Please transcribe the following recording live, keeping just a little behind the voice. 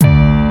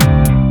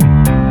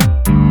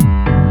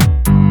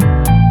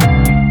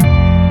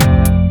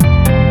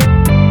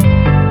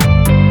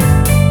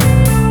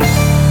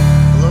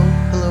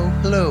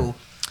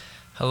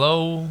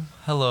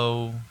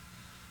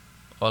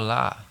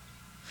Hola.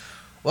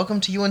 Welcome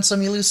to You Win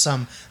Some, You Lose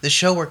Some, the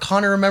show where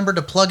Connor remembered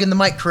to plug in the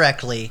mic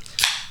correctly.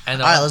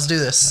 And all right, let's do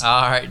this.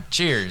 All right,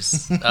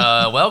 cheers.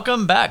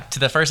 Welcome back to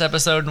the first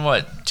episode in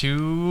what,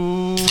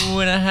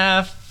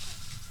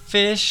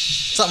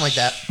 2.5-ish? Something like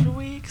that.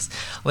 Weeks?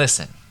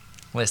 Listen.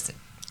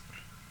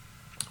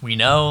 We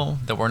know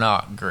that we're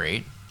not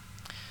great.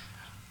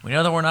 We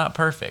know that we're not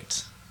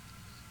perfect.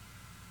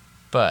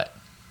 But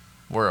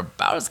we're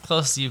about as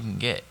close as you can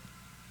get.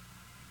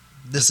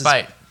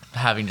 Despite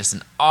having just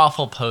an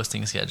awful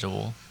posting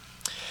schedule.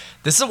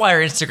 This is why our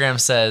Instagram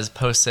says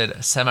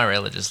posted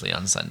semi-religiously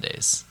on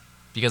Sundays.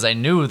 Because I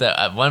knew that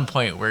at one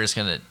point we're just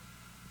going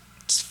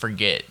to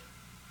forget.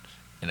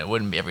 And it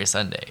wouldn't be every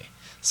Sunday.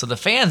 So the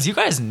fans, you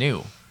guys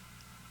knew.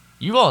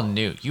 You all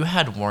knew. You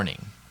had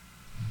warning.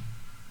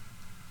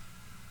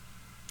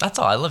 That's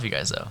all. I love you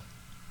guys, though.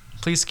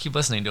 Please keep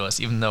listening to us,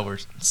 even though we're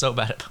so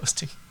bad at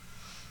posting.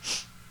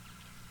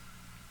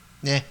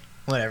 Yeah,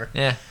 whatever.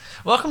 Yeah.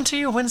 Welcome to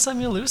You Win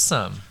Some, You Lose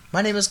Some.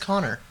 My name is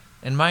Connor.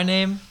 And my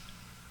name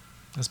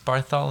is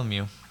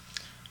Bartholomew.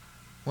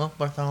 Well,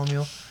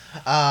 Bartholomew.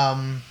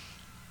 God,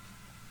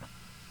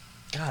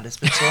 it's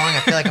been so long, I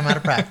feel like I'm out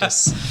of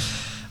practice.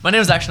 My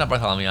name is actually not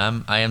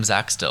Bartholomew. I am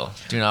Zach still.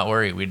 Do not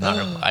worry.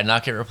 I'd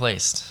not get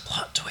replaced.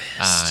 Plot twist.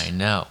 I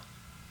know.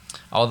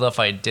 Although if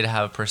I did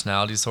have a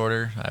personality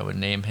disorder, I would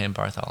name him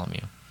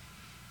Bartholomew.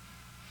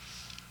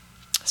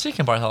 Speaking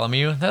of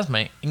Bartholomew, that's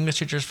my English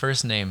teacher's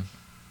first name.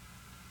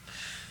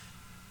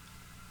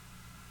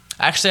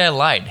 Actually, I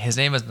lied. His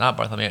name is not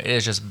Bartholomew. It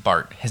is just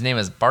Bart. His name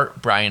is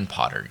Bart Brian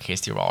Potter, in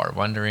case you all are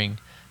wondering.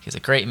 He's a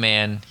great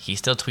man. He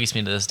still tweets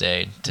me to this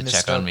day to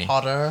check on me. Mr.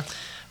 Potter.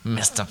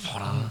 Mr.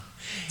 Potter.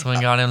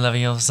 Swinging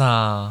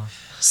Leviosa.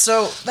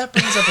 So, that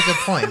brings up a good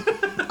point.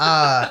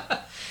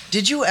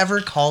 Did you ever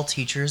call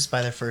teachers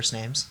by their first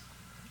names?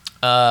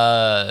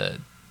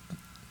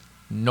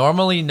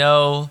 Normally,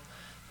 no.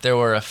 There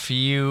were a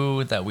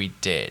few that we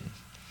did.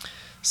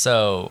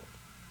 So,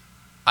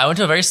 I went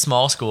to a very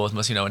small school, as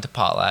most of you know, I went to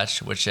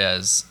Potlatch, which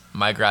is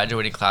my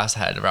graduating class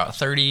had about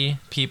 30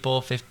 people,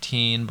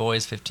 15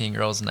 boys, 15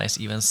 girls, a nice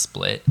even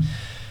split.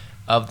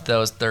 Of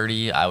those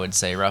 30, I would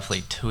say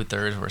roughly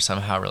 2/3 were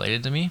somehow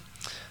related to me.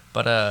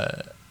 But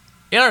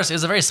it was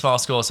a very small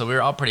school, so we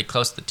were all pretty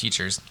close to the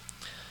teachers.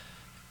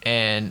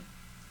 And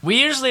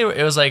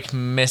it was like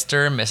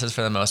Mr. and Mrs.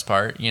 for the most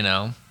part, you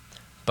know.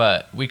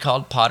 But we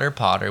called Potter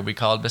Potter. We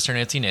called Mr.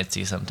 Nitsy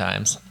Nitsy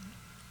sometimes.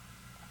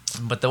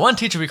 But the one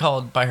teacher we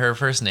called by her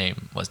first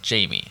name was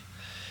Jamie.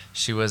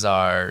 She was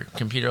our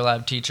computer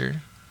lab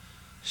teacher.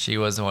 She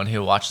was the one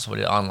who watched us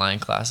with online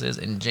classes.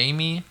 And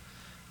Jamie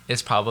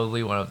is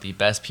probably one of the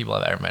best people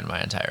I've ever met in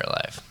my entire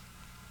life.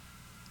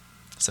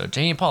 So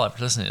Jamie Paul, if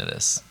you're listening to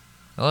this,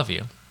 I love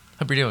you.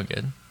 Hope you're doing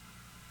good.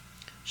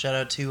 Shout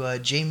out to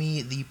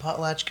Jamie, the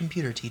Potlatch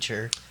computer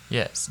teacher.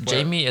 Yes.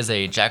 Jamie is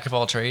a jack of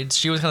all trades.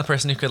 She was the kind of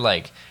person who could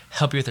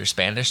help you with her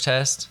Spanish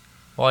test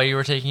while you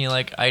were taking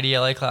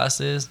IDLA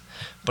classes,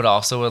 but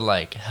also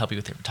would help you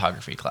with your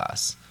photography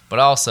class, but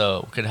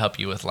also could help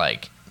you with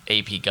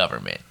AP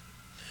government.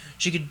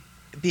 She could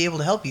be able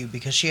to help you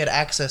because she had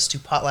access to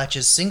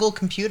Potlatch's single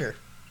computer.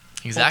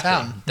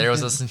 Exactly. There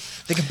was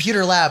the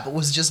computer lab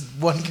was just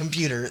one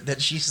computer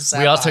that she sat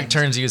We all behind.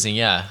 took turns using.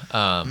 Yeah.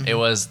 It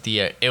was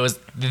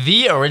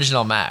the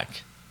original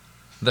Mac,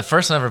 the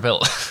first one ever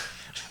built.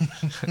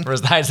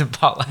 Resides in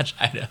Potlatch,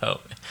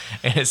 Idaho,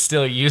 and it's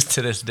still used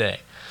to this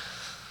day.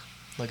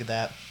 Look at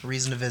that.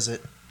 Reason to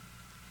visit.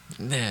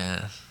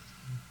 Yeah.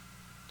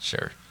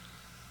 Sure.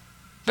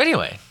 But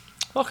anyway,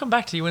 welcome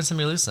back to You Win Some,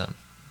 You Lose Some.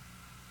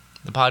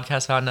 The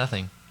podcast found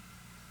nothing.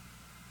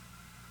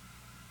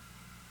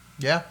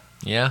 Yeah.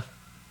 Yeah.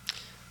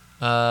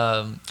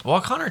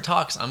 While Connor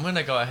talks, I'm going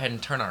to go ahead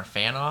and turn our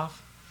fan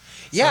off.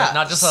 So Yeah.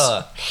 not just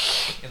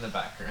in the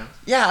background.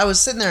 Yeah, I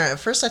was sitting there. At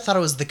first I thought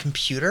it was the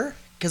computer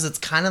because it's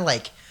kind of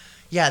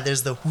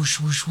there's the whoosh,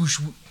 whoosh, whoosh,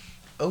 whoosh.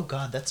 Oh,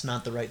 God, that's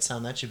not the right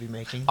sound that should be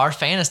making. Our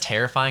fan is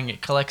terrifying.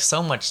 It collects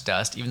so much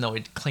dust, even though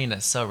we clean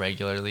it so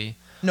regularly.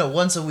 No,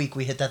 once a week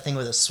we hit that thing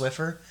with a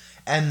Swiffer,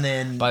 and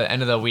then By the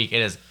end of the week,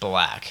 it is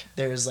black.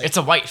 there's It's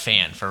a white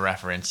fan, for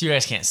reference. You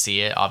guys can't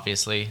see it,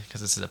 obviously,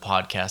 because this is a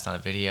podcast, not a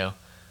video.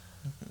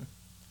 Mm-hmm.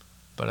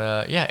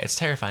 But, yeah, it's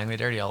terrifyingly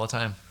dirty all the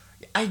time.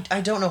 I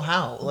don't know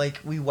how.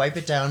 We wipe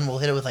it down, we'll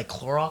hit it with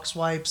Clorox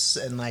wipes,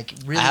 and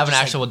really I have an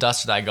just, actual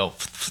duster that I go...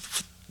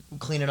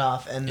 clean it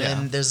off, and Yeah.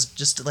 then there's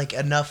just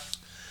enough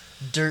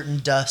dirt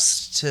and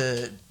dust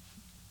to...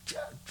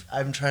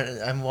 I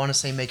want to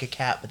say make a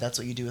cat, but that's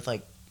what you do with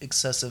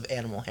excessive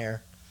animal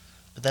hair.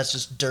 But that's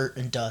just dirt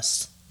and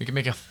dust. We can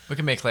make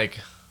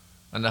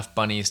enough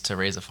bunnies to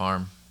raise a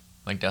farm,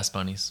 like dust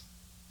bunnies.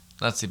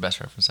 That's the best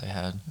reference I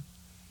had.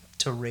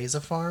 To raise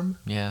a farm?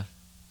 Yeah.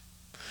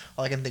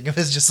 All I can think of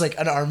is just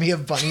an army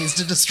of bunnies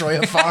to destroy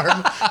a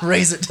farm,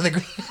 raise it to the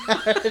ground.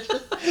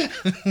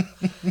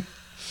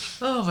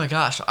 Oh my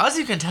gosh! As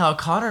you can tell,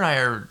 Connor and I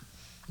are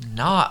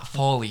not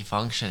fully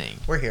functioning.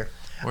 We're here.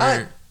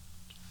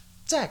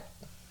 Zach,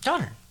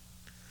 Connor,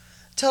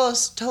 tell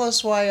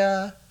us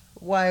why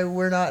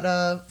we're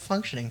not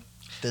functioning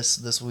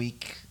this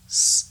week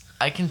weeks.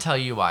 I can tell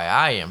you why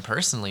I am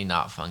personally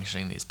not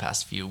functioning these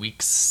past few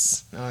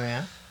weeks. Oh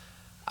yeah.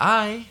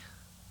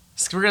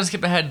 We're gonna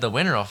skip ahead to the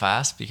win real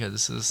fast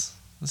because this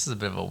is a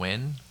bit of a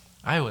win.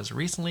 I was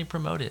recently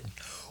promoted.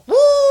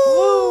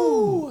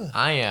 Woo!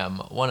 I am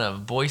one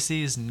of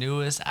Boise's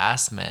newest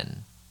ass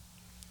men,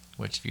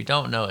 which if you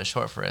don't know is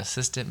short for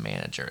assistant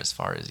manager as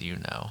far as you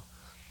know.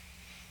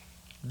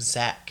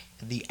 Zach,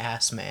 the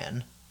ass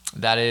man.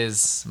 That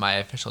is my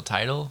official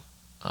title.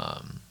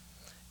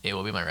 It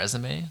will be my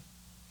resume.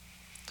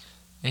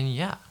 And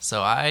yeah,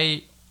 so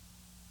I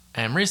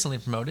am recently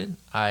promoted.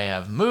 I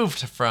have moved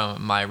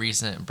from my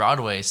recent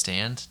Broadway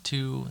stand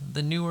to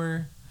the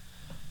newer,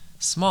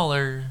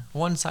 smaller,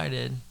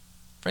 one-sided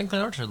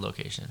Franklin Orchard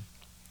location.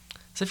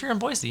 So if you're in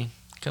Boise,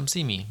 come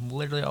see me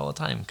literally all the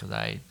time because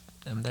I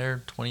am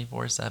there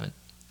 24/7.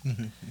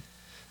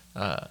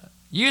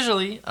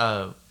 Usually,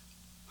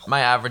 my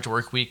average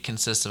work week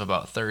consists of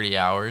about 30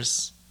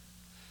 hours.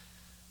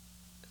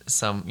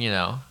 Some,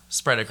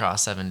 spread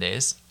across 7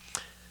 days.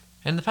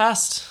 In the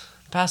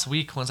past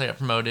week, once I got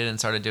promoted and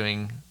started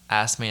doing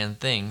ass man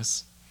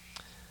things,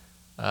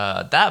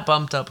 that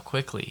bumped up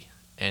quickly.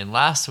 And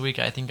last week,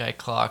 I think I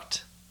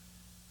clocked,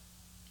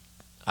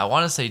 I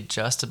want to say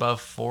just above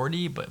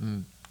 40, but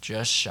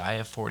just shy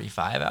of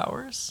 45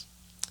 hours.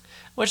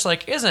 Which,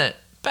 isn't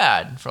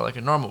bad for,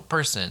 a normal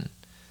person.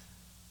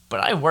 But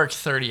I work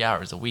 30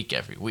 hours a week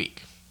every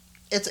week.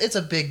 It's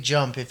a big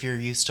jump if you're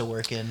used to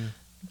working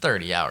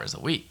 30 hours a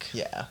week.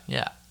 Yeah.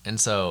 Yeah. And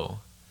so,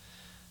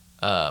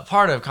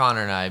 part of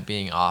Connor and I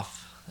being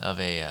off of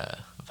a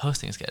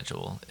posting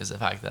schedule is the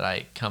fact that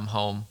I come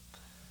home,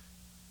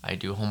 I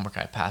do homework,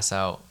 I pass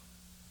out,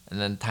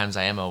 and then times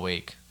I am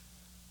awake,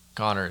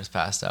 Connor is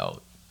passed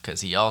out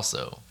because he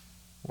also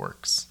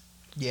works.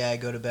 Yeah, I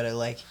go to bed at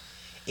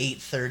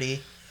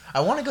 8:30. I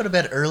want to go to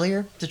bed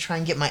earlier to try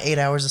and get my 8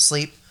 hours of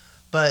sleep,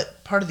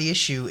 but part of the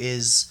issue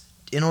is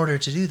in order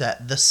to do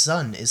that, the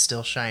sun is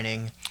still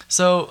shining.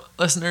 So,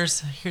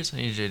 listeners, here's what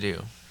I need you to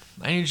do.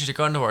 I need you to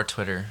go into our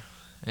Twitter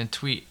and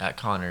tweet at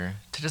Connor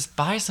to just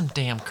buy some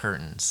damn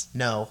curtains.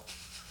 No,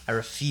 I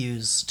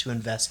refuse to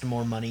invest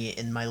more money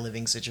in my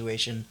living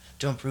situation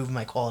to improve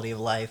my quality of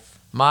life.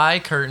 My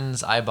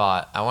curtains I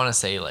bought, I want to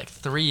say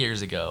 3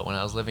 years ago when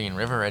I was living in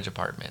River Edge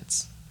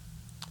Apartments.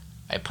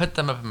 I put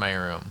them up in my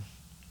room.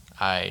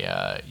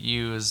 I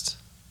used,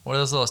 what are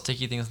those little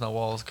sticky things on the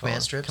walls called?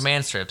 Command strips?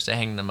 Command strips to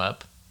hang them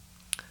up.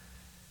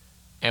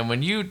 And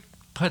when you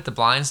put the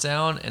blinds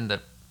down and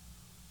the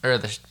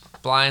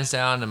blinds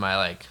down and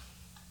my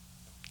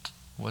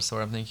what's the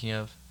word I'm thinking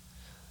of?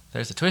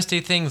 There's the twisty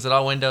things that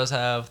all windows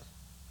have.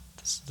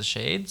 The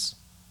shades?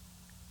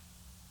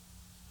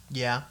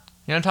 Yeah.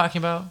 You know what I'm talking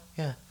about?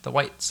 Yeah. The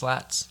white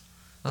slats.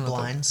 The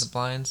blinds. The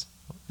blinds.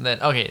 And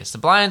then, okay, it's the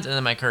blinds and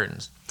then my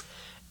curtains.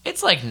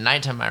 It's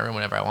nighttime in my room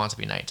whenever I want it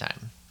to be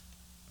nighttime.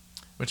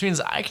 Which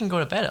means I can go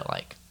to bed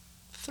at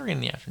 3 in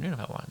the afternoon if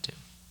I wanted to.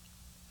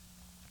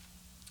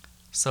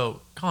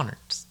 So, Connor,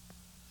 just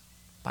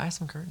buy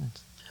some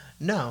curtains.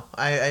 No,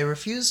 I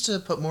refuse to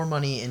put more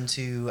money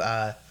into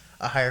a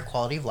higher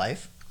quality of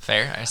life.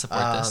 Fair, I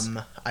support this.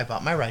 I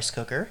bought my rice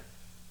cooker.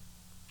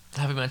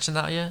 Have we mentioned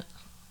that yet?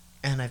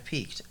 And I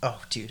peaked.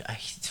 Oh, dude,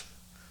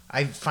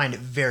 I find it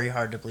very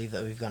hard to believe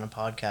that we've done a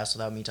podcast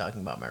without me talking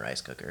about my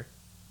rice cooker.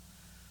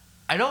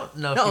 I don't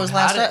know if No, it you've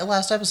was had it.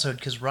 last episode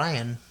because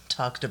Ryan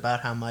talked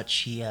about how much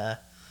he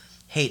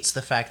hates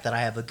the fact that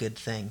I have a good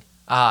thing.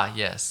 Ah,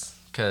 yes,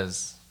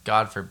 because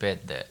God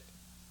forbid that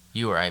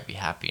you or I be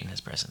happy in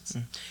his presence.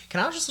 Can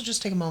I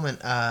just take a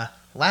moment?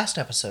 Last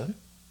episode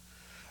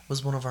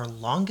was one of our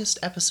longest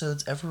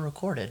episodes ever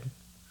recorded.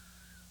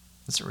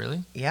 Is it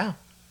really? Yeah.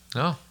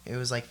 Oh. It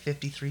was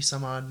 53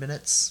 some odd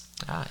minutes.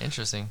 Ah,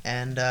 interesting.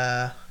 And,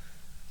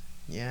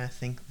 yeah, I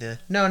think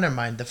no, never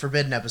mind. The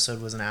Forbidden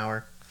episode was an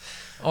hour.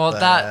 Well,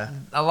 But,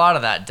 a lot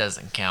of that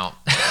doesn't count.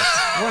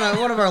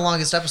 one of our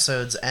longest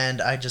episodes,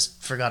 and I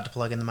just forgot to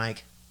plug in the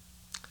mic.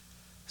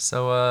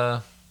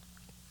 So,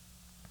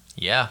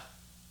 yeah.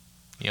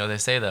 You know what they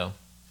say, though.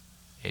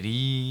 It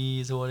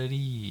is what it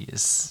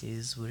is. It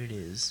is what it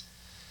is.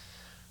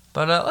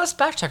 But let's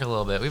backtrack a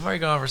little bit. We've already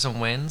gone over some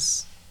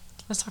wins.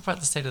 Let's talk about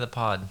the state of the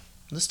pod.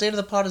 The state of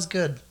the pod is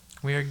good.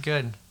 We are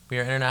good. We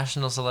are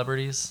international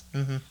celebrities.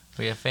 Mm-hmm.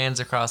 We have fans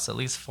across at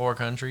least 4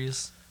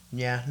 countries.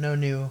 Yeah, no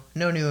new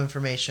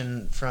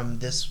information from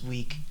this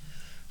week,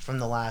 from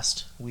the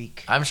last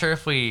week. I'm sure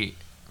if we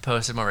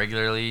posted more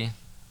regularly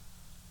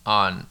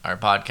on our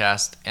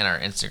podcast and our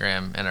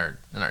Instagram and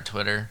our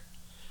Twitter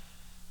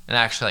and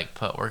actually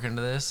put work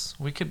into this,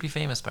 we could be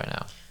famous by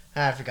now.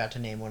 I forgot to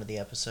name one of the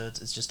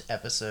episodes. It's just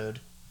episode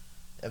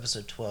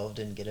 12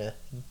 didn't get a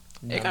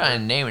number. It got a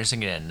name, it just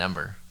didn't get a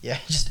number. Yeah,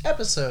 just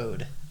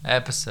episode.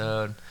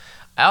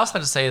 I also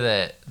have to say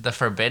that the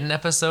Forbidden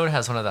episode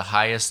has one of the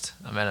highest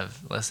amount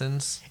of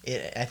listens.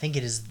 I think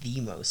it is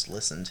the most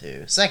listened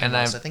to. Second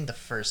most, I think the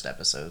first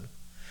episode.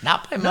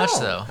 Not by much,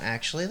 though.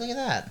 Actually, look at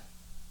that.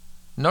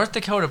 North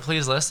Dakota,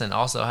 Please Listen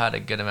also had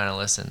a good amount of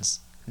listens.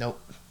 Nope.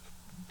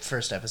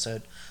 First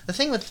episode. The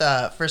thing with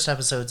first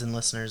episodes and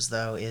listeners,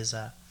 though, is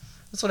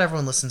That's what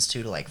everyone listens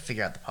to like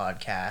figure out the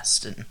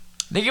podcast, and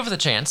They give it a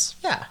chance.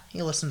 yeah,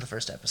 you listen to the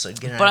first episode.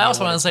 Get an But I idea also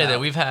what want to it's say that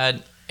about. we've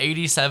had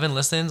 87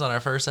 listens on our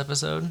first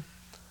episode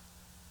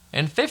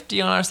and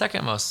 50 on our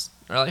second most,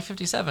 or like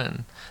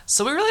 57.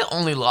 So we really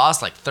only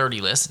lost like 30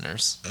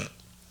 listeners, Yeah,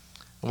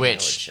 we're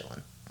which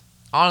chilling.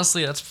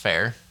 honestly, that's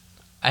fair.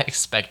 I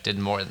expected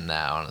more than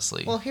that,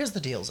 honestly. Well, here's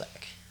the deal,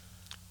 Zach.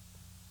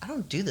 I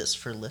don't do this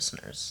for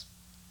listeners.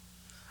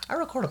 I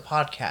record a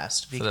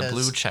podcast for the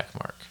blue check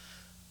mark.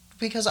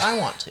 because I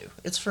want to.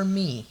 It's for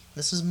me.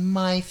 This is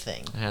my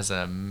thing. As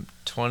a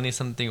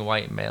 20-something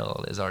white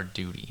male, it is our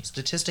duty.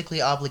 Statistically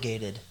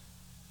obligated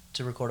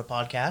to record a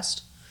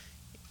podcast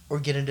or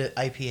get into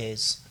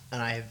IPAs,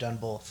 and I have done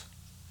both.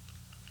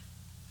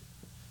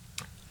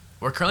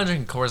 We're currently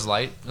drinking Coors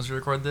Light as we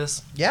record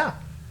this, Yeah.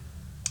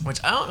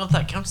 which I don't know if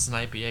that counts as an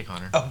IPA,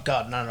 Connor. Oh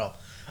God, not at all.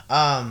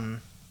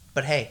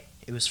 But hey,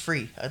 it was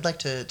free. I'd like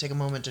to take a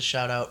moment to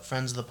shout out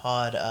friends of the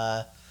pod.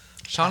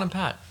 Sean and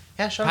Pat.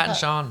 Yeah, Sean. Pat and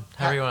Sean.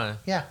 However you want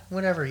Yeah,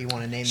 whatever you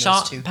want to name to.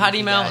 Sean, those two. Patty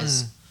goofy Mountain.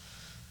 guys.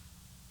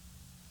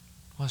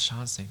 What's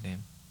Sean's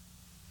nickname?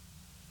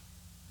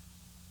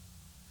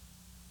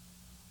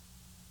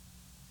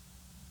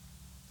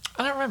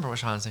 I don't remember what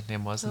Sean's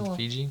nickname was in Oh, well.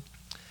 Fiji.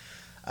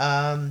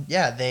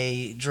 Yeah,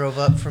 they drove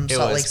up from It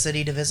Salt was Lake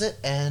City to visit,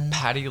 and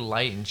Patty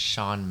Light and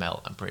Sean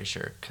Melt, I'm pretty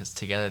sure, because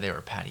together they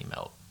were Patty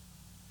Melt.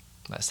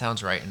 That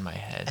sounds right in my I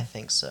head.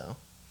 think so.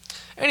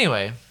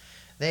 Anyway,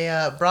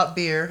 They brought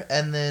beer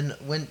and then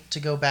went to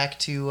go back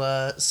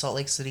to Salt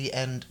Lake City,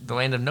 and the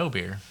land of no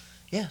beer.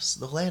 yes,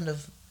 the land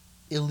of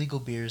illegal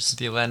beers,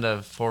 The land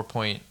of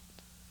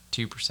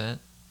 4.2%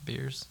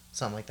 beers.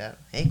 something like that.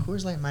 Hey,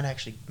 Coors Light might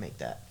actually make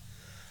that.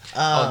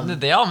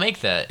 They all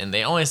make that, and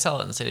they only sell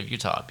it in the state of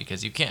Utah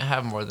because you can't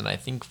have more than, I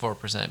think,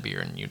 4%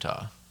 beer in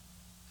Utah.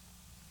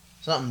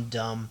 Something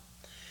dumb.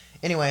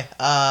 Anyway,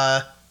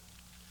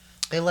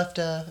 they left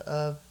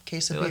a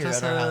case of They beer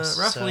left at our us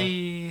house.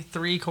 roughly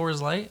 3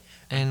 Coors Light,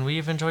 and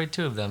we've enjoyed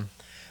 2 of them.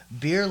 So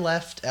beer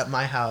left at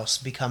my house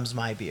becomes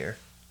my beer.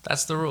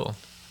 That's the rule.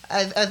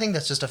 I think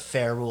that's just a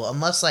fair rule.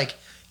 Unless, like,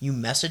 you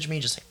message me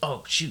just like,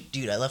 oh, shoot,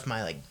 dude, I left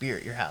my, like, beer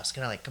at your house.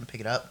 Can I, like, come pick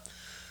it up?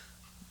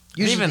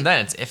 And even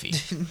then, it's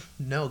iffy.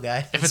 No,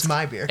 guy. If It's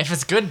my beer. If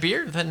it's good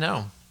beer, then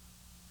no.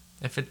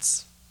 If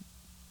it's...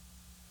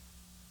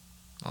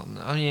 Well,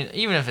 I mean,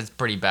 even if it's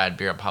pretty bad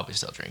beer, I'll probably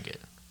still drink it.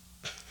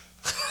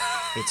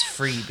 It's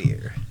free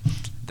beer.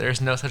 There's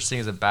no such thing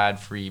as a bad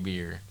free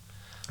beer.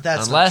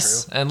 That's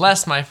unless, not true.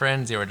 Unless, my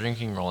friends, you are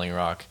drinking Rolling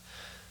Rock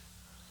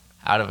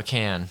out of a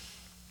can,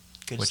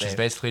 Good which save. is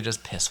basically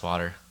just piss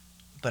water.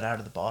 But out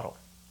of the bottle.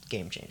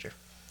 Game changer.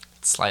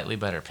 Slightly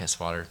better piss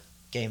water.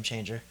 Game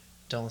changer.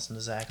 Don't listen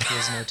to Zach. He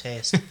has no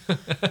taste.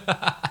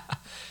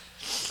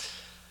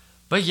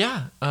 But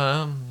yeah,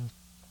 I'm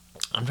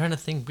trying to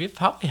think. We've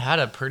probably had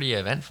a pretty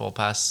eventful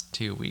past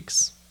 2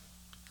 weeks,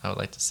 I would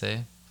like to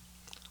say.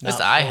 At least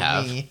Not I for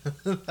have. me.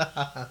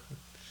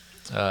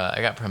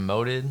 I got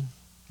promoted.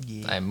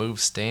 Yeah. I moved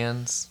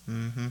stands.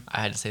 Mm-hmm.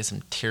 I had to say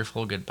some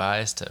tearful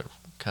goodbyes to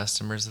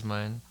customers of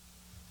mine.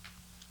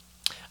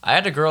 I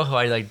had a girl who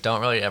I like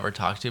don't really ever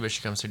talk to, but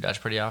she comes through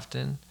Dutch pretty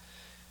often.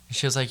 And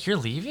she was like, "You're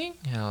leaving?"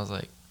 And I was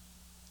like,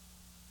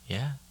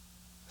 "Yeah."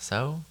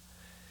 So?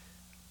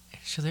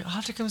 And she was like, "I'll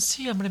have to come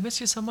see you. I'm gonna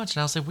miss you so much."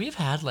 And I was like, "We've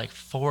had like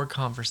 4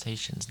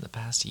 conversations in the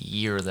past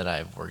year that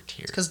I've worked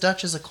here." Because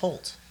Dutch is a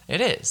cult.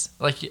 It is.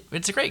 Like,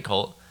 it's a great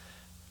cult.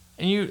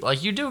 And you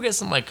do get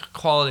some like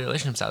quality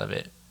relationships out of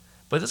it.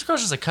 But this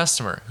girl's just a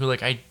customer who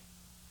like I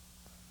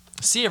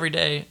see every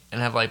day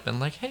and have like been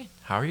like, "Hey,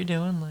 how are you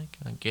doing?" Like,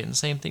 I'm getting the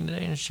same thing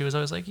today. And she was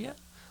always like, "Yeah."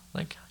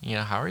 Like,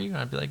 "How are you?" And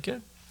I'd be like,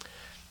 "Good."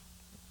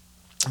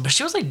 But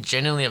she was like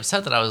genuinely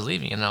upset that I was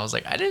leaving, and I was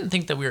like, I didn't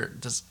think that we were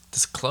this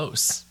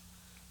close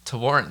to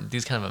warrant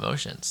these kind of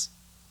emotions.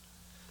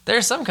 There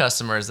are some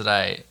customers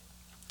that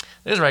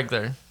there's a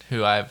regular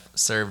who I've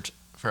served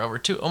for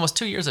over almost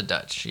 2 years at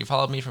Dutch. She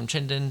followed me from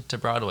Chinden to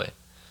Broadway,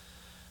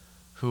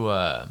 who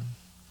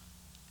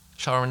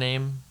shall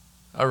remain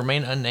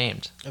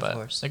unnamed, Of but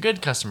course. a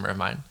good customer of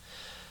mine.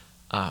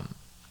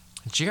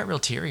 She got real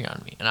teary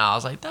on me, and I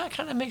was like, that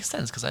kind of makes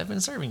sense because I've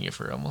been serving you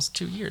for almost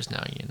 2 years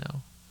now.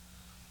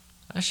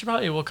 She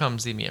probably will come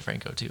see me at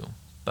Franco too,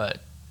 but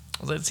I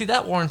was like, see,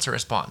 that warrants a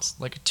response.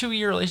 Like a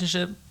 2-year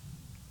relationship,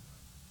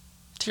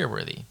 tear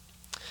worthy,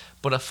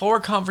 but a 4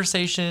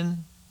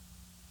 conversation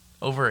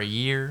over a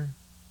year,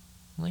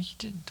 like,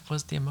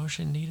 was the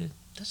emotion needed?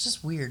 That's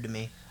just weird to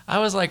me. I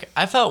was like,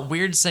 I felt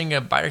weird saying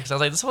goodbye because I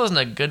was like, this wasn't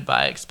a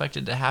goodbye I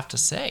expected to have to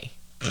say.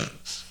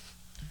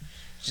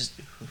 Just,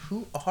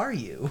 who are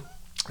you?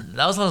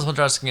 That was one of those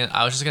ones where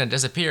I was just gonna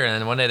disappear, and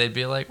then one day they'd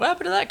be like, "What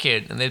happened to that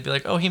kid?" And they'd be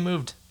like, "Oh, he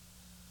moved,"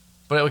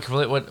 but it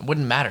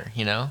wouldn't matter,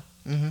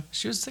 Mm-hmm.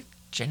 She was like,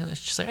 genuinely,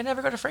 she's like, "I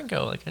never go to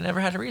Franco. Like, I never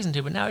had a reason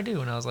to, but now I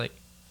do." And I was like,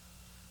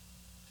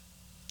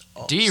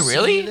 Oh, "Do you see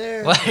really?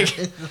 there? Like,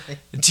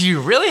 do you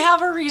really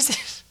have a reason?"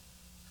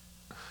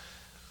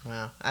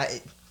 Wow.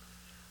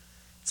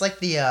 It's like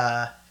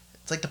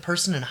the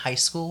person in high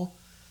school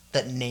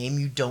that name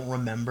you don't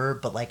remember,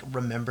 but like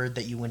remembered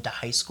that you went to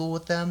high school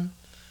with them,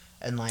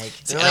 and like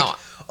See, they're like,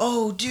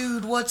 "Oh,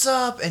 dude, what's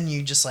up?" And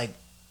you just like,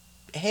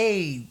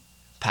 "Hey,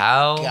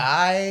 pal,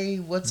 guy,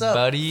 what's up,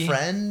 buddy,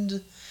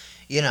 friend?"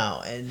 You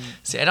know, and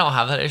see, I don't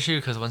have that issue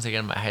because once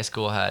again, my high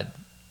school had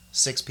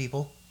 6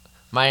 people.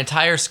 my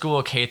entire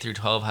school K through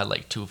 12 had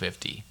like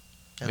 250,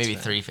 That's maybe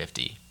fair.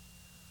 350.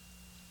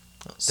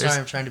 Sorry,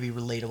 I'm trying to be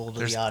relatable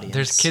to the audience.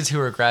 There's kids who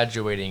are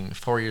graduating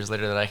 4 years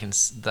later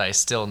that I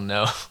still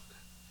know.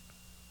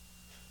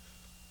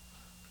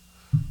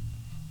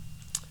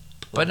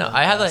 But no,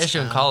 I have that issue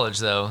in college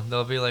though.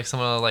 They'll be like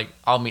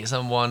I'll meet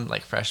someone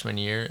like freshman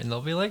year and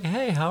they'll be like,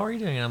 "Hey, how are you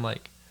doing?" And I'm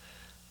like,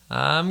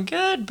 "I'm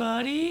good,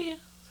 buddy.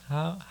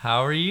 How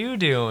are you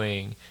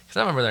doing?" Because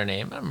I remember their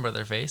name, I remember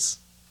their face.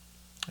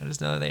 I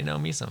just know they know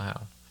me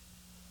somehow.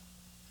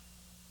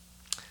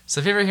 So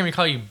if you ever hear me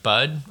call you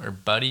bud or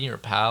buddy or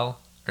pal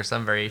or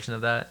some variation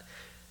of that,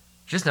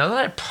 just know that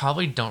I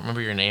probably don't remember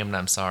your name and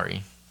I'm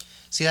sorry.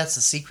 See, that's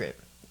the secret.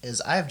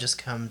 Is I've just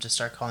come to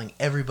start calling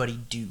everybody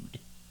dude.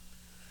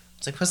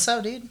 It's like, "What's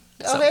up, dude?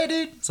 Oh, hey,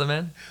 dude. So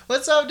man,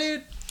 What's up,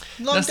 dude?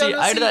 Long time no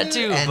I do see, that dude."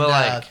 too, And, but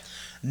like,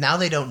 now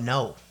they don't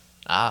know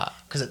ah,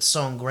 because it's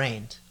so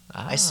ingrained.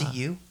 I see Ah.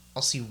 you.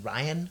 I'll see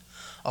Ryan.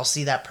 I'll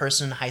see that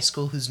person in high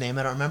school whose name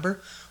I don't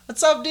remember.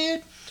 "What's up,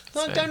 dude?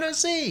 Long fair. time no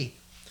see."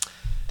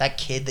 That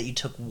kid that you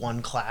took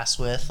one class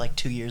with like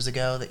 2 years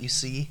ago that you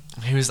see.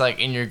 he was like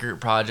in your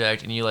group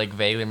project and you like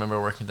vaguely remember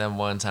working with them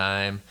one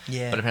time.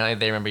 Yeah. But apparently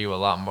they remember you a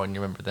lot more than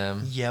you remember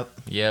them. Yep.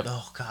 Yep.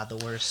 Oh God, the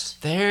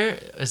worst. There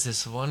is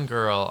this one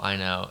girl I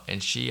know,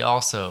 and she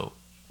also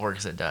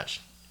works at Dutch.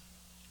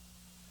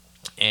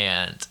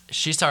 And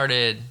she was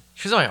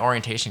in my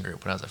orientation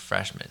group when I was a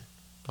freshman.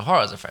 Before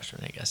I was a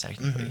freshman, I guess,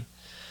 technically. Mhm.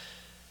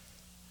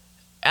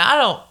 And I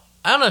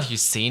don't know if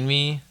you've seen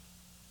me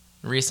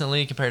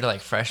recently compared to like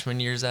freshman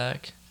year,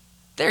 Zach.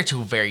 They're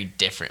two very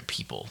different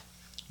people.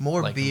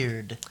 More Like-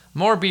 beard.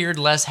 More beard,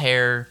 less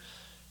hair.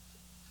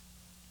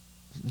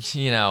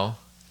 You know,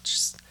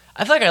 just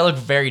I feel like I look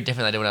very different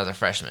than I did when I was a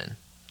freshman.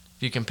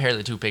 If you compare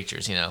the two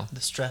pictures, you know.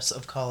 The stress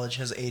of college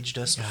has aged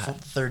us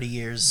God. 30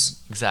 years.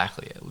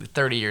 Exactly.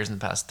 30 years in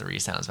the past 3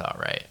 sounds about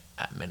right,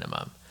 at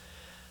minimum.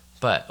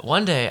 But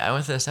one day, I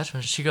went to the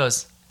reception, she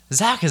goes,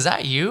 "Zach, is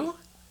that you?"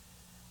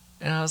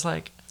 And I was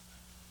like,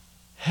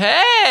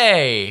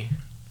 "Hey,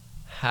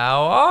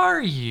 how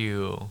are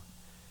you?"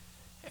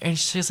 And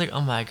she's like,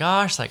 "Oh my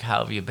gosh, like, how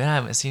have you been? I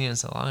haven't seen you in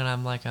so long." And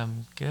I'm like,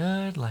 "I'm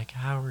good. Like,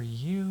 how are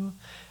you?"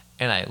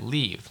 And I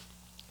leave,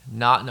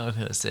 not knowing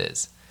who this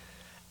is.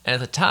 And at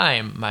the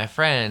time, my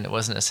friend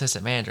was an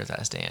assistant manager at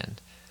that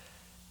stand.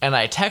 And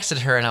I texted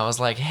her and I was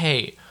like,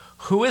 "Hey,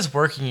 who is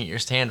working at your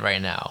stand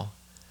right now?"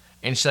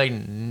 And she like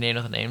named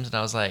all the names and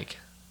I was like,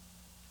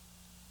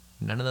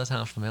 none of those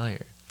sound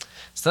familiar.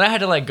 So then I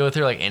had to like go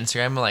through like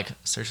Instagram and like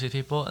search these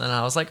people and then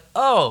I was like,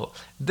 "Oh,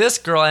 this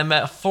girl I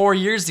met 4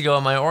 years ago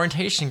in my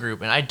orientation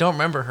group and I don't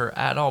remember her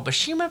at all, but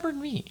she remembered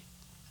me."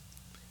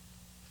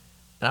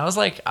 And I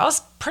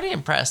was pretty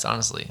impressed,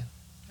 honestly.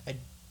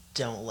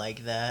 Don't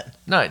like that.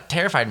 No, it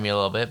terrified me a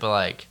little bit, but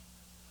like,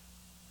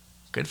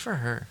 good for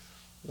her.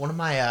 One of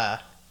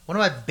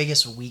my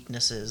biggest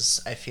weaknesses,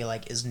 I feel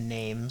like, is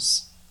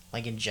names,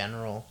 like in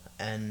general,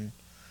 and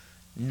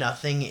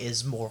nothing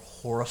is more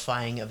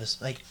horrifying of a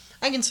like.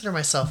 I consider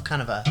myself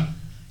kind of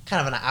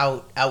an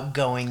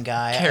outgoing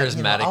guy,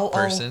 Charismatic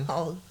person.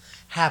 I'll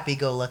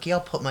happy-go-lucky.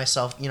 I'll put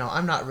myself,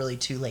 I'm not really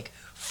too like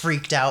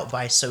freaked out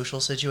by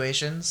social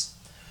situations,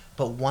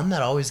 but one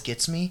that always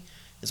gets me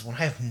is when I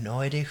have no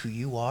idea who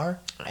you are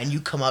and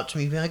you come up to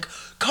me and be like,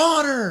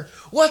 "Connor,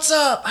 what's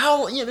up?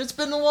 How, it's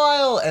been a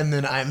while." And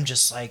then I'm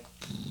just like,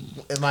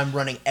 I'm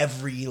running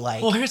every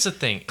like. Well, here's the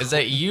thing: is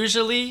that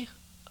usually,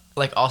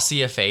 like, I'll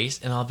see a face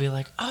and I'll be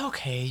like,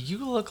 "Okay,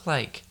 you look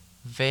like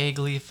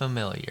vaguely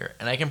familiar,"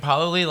 and I can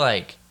probably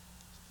like,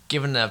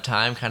 given enough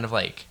time, kind of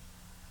like,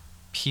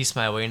 piece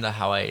my way into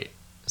how I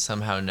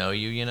somehow know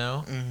you,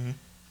 Mm-hmm.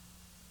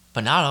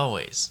 but not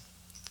always.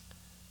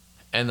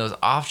 And those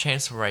off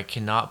chances where I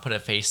cannot put a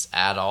face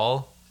at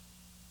all,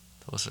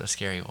 those are the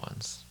scary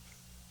ones.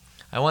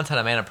 I once had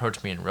a man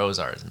approach me in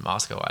Rosars in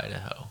Moscow,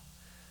 Idaho,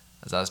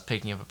 as I was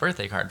picking up a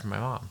birthday card for my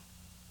mom.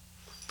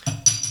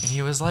 And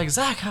he was like,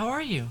 "Zach, how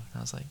are you?" And I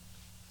was like,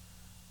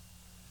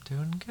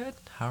 "Doing good.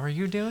 How are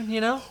you doing,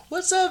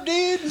 "What's up,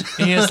 dude?"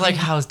 And he was like,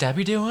 "How's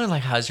Debbie doing?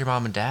 Like, how's your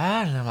mom and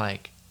dad?" And I'm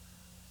like,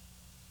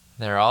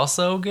 "They're all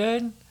so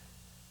good."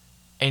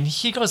 And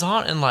he goes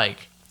on and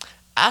like,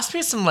 asked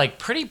me some like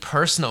pretty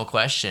personal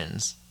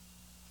questions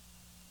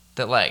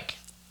that like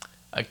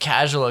a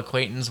casual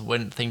acquaintance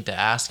wouldn't think to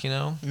ask,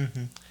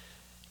 Mm-hmm.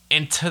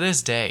 And to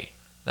this day,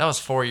 that was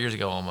 4 years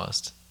ago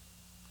almost,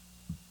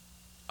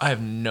 I have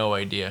no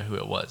idea who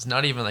it was.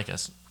 Not even like a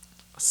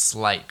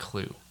slight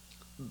clue.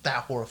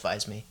 That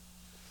horrifies me.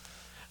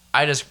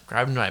 I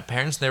described him to my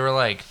parents. They were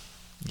like,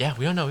 "Yeah,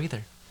 we don't know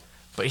either.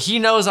 But he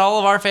knows all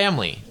of our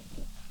family."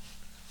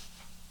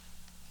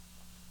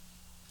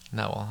 And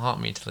that will haunt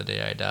me till the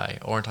day I die,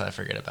 or until I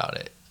forget about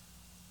it.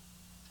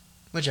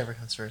 Whichever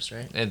comes first,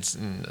 right? It's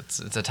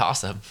a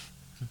toss-up.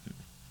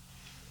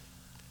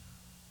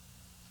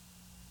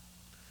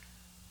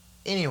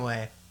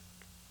 Anyway,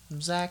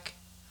 Zach,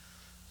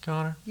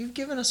 Connor, you've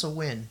given us a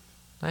win.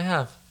 I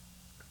have.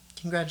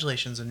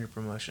 Congratulations on your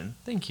promotion.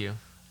 Thank you.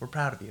 We're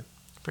proud of you.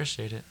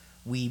 Appreciate it.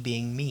 We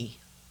being me.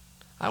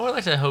 I would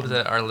like to hope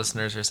that our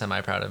listeners are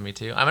semi-proud of me,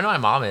 too. I know my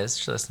mom is.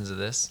 She listens to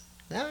this.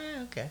 Oh,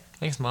 yeah, okay.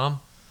 Thanks, Mom.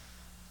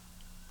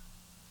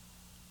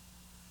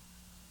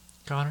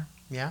 Connor,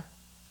 Yeah?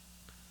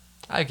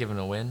 I've given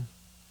a win.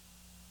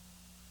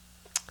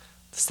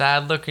 The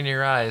sad look in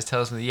your eyes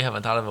tells me that you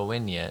haven't thought of a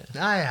win yet.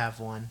 I have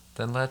one,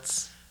 Then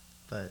let's...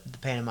 but the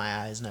pain in my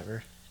eyes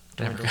never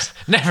Never, dwindles.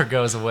 never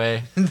goes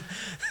away.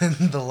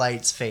 The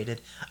lights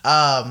faded.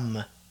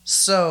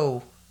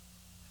 So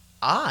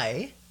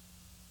I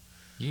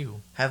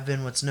You. have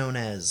been what's known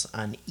as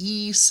an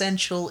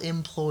essential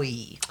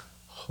employee.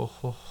 Ho,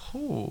 ho,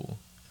 ho.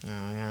 Oh,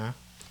 yeah.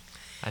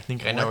 I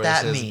think I And know what where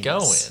that this is means-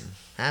 going.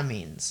 That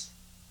means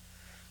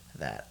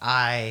that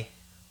I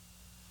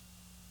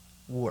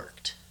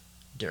worked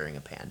during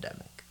a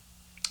pandemic.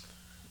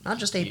 Not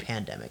just a Yeah.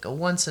 pandemic, a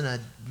once in a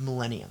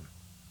millennium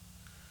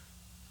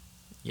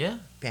Yeah.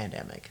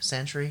 pandemic.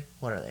 Century?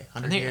 What are they?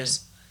 100 think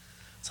years?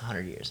 It's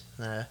 100 years.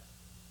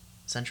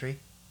 Century?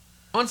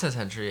 Once a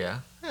century,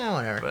 yeah.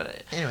 Whatever.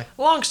 But Anyway,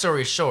 long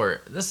story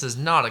short, this is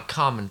not a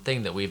common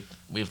thing that we've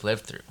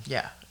lived through.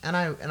 yeah. And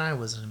I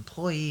was an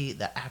employee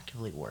that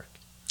actively worked.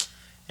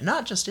 And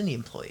not just any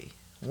employee.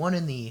 One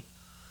in the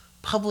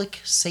public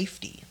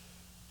safety.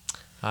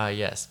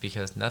 Yes,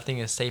 because nothing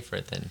is safer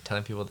than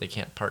telling people they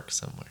can't park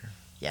somewhere.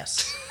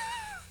 Yes.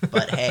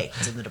 But hey,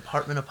 it's in the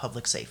Department of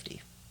Public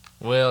Safety.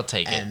 We'll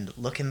take it. And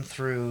looking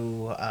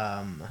through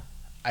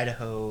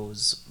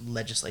Idaho's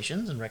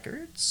legislations and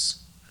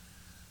records,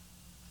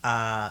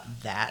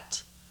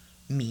 that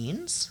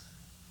means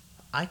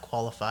I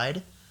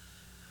qualified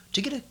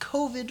to get a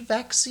COVID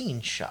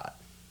vaccine shot.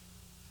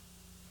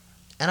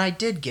 And I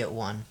did get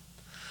one.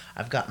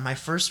 I've got my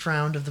first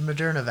round of the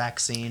Moderna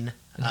vaccine.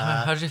 And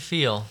how'd you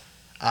feel?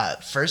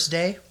 First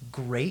day,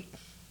 great.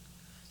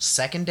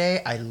 Second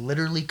day, I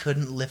literally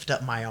couldn't lift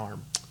up my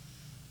arm.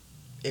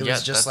 It Yeah,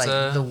 was just that's,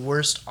 like the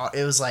worst.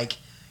 It was like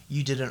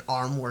you did an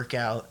arm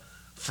workout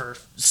for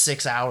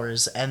 6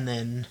 hours, and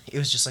then it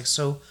was just like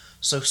so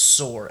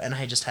sore, and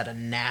I just had a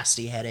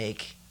nasty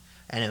headache,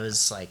 and it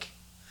was like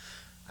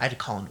I had to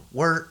call into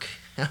work.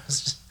 I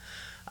was just,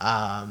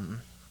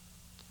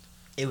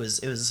 it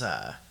was.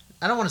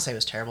 I don't want to say it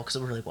was terrible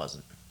because it really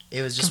wasn't.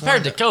 It was just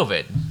Compared to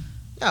COVID.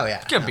 Oh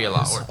yeah, It could be a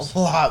lot it was worse. A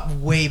lot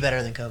way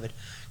better than COVID.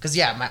 Because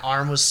yeah, my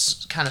arm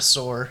was kind of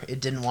sore. It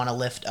didn't want to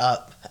lift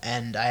up,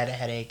 and I had a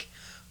headache.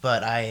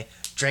 But I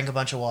drank a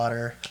bunch of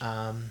water.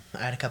 I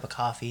had a cup of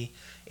coffee,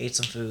 ate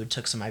some food,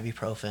 took some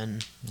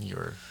ibuprofen. You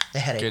were The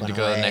headache good to went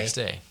go away. the next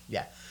day.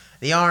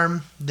 The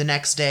arm, the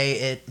next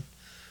day,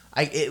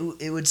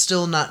 it would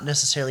still not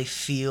necessarily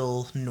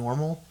feel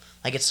normal.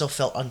 Like it still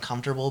felt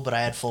uncomfortable, but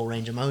I had full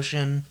range of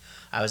motion.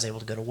 I was able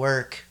to go to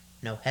work,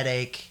 no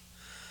headache.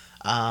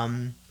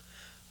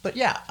 But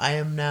yeah, I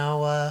am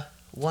now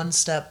one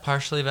step.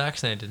 Partially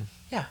vaccinated.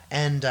 Yeah,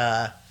 and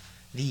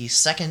the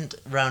second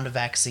round of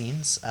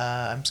vaccines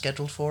I'm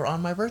scheduled for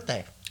on my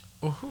birthday.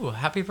 Ooh,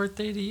 happy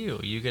birthday to you.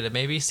 You get to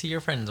maybe see your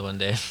friends one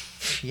day.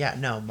 Yeah,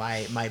 no,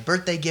 my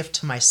birthday gift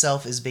to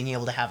myself is being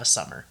able to have a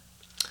summer.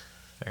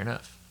 Fair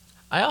enough.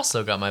 I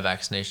also got my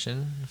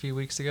vaccination a few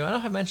weeks ago. I don't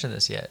know if I mentioned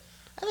this yet.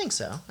 I think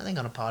so. I think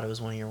on a pod it was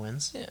one of your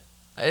wins.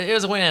 It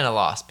was a win and a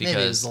loss Maybe it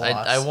was because a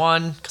loss. I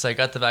won because I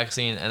got the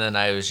vaccine and then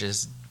I was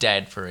just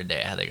dead for a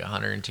day. I had like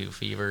 102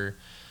 fever,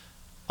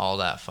 all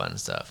that fun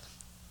stuff.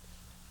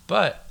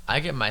 But I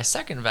get my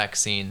second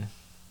vaccine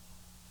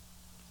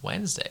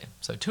Wednesday,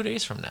 so 2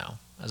 days from now,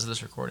 as of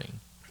this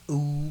recording.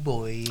 Ooh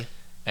boy.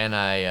 And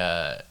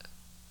I,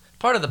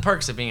 part of the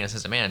perks of being an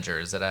assistant manager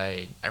is that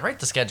I write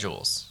the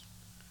schedules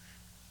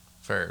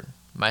for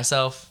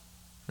myself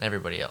and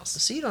everybody else.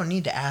 So you don't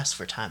need to ask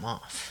for time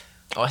off.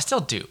 Oh, I still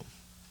do.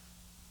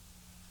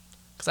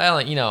 Because I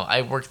only,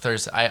 I work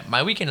Thursday.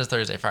 My weekend is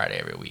Thursday, Friday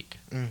every week.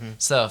 Mm-hmm.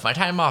 So if my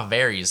time off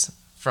varies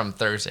from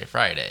Thursday,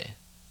 Friday,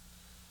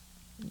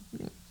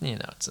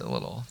 it's a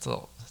little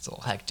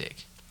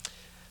hectic.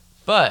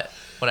 But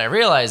what I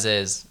realize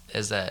is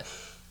that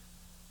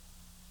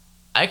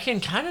I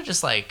can kind of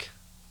just like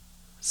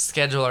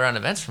schedule around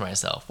events for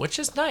myself, which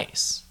is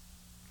nice,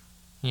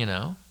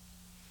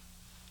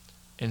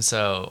 And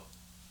so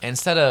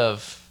instead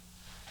of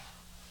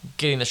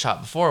getting the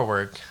shot before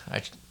work,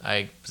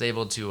 I was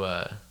able to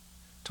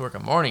work a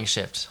morning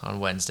shift on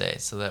Wednesday,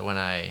 so that when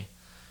I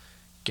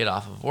get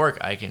off of work,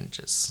 I can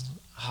just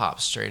hop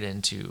straight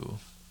into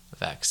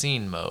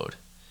vaccine mode,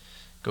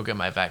 go get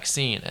my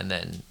vaccine, and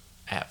then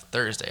I have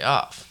Thursday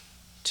off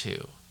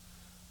to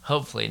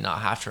hopefully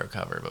not have to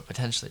recover, but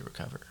potentially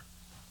recover.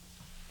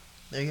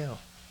 There you go.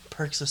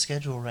 Perks of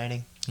schedule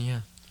writing.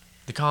 Yeah.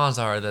 The cons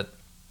are that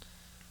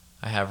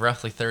I have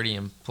roughly 30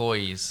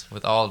 employees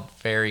with all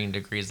varying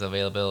degrees of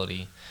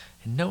availability,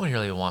 and no one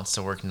really wants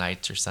to work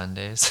nights or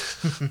Sundays.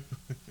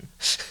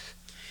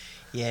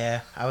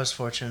 Yeah, I was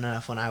fortunate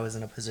enough when I was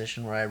in a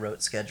position where I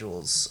wrote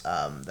schedules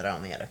that I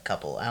only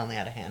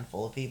had a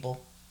handful of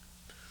people.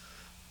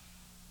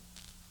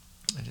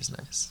 It is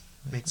nice.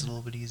 Makes it a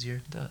little bit easier.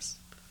 It does.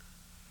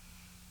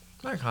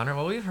 All right, Connor.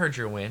 Well, we've heard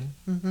your win.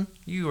 Mm-hmm.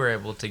 You were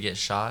able to get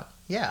shot,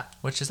 Yeah,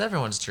 which is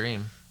everyone's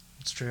dream.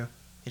 it's true.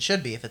 It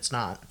should be if it's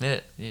not.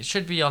 It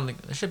should be on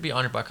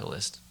your bucket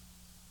list.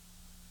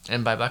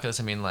 And by bucket list,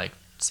 I mean like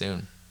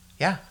soon.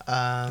 Yeah.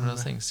 One of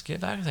those things. Get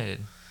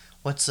vaccinated.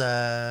 What's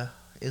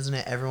isn't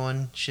it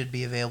everyone should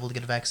be available to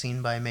get a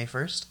vaccine by May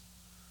 1st?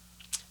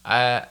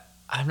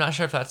 I'm not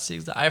sure if that's the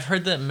exact. I've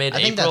heard that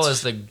mid-April that's-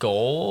 is the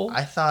goal.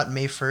 I thought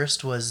May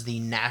 1st was the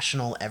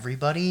national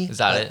everybody. Is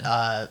that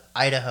but, it?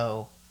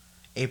 Idaho,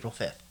 April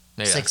 5th.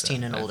 Maybe that's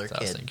 16 it. and That's older what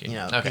I was kid. thinking. You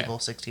know, Okay. people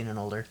 16 and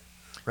older,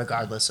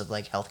 regardless of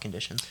like health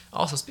conditions.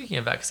 Also, speaking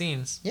of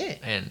vaccines, Yeah.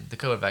 and the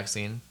COVID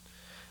vaccine,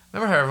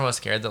 remember how everyone was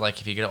scared that like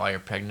if you get it while you're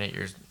pregnant,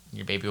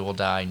 your baby will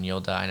die and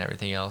you'll die and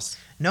everything else?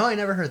 No, I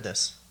never heard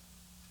this.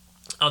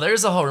 Oh,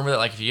 there's a whole rumor that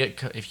like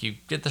if you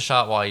get the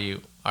shot while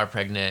you are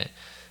pregnant,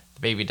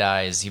 the baby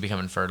dies, you become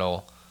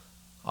infertile,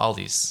 all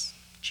these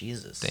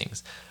Jesus.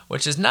 things,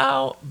 which has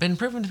now been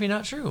proven to be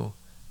not true.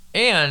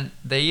 And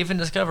they even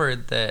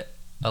discovered that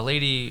a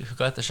lady who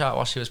got the shot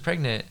while she was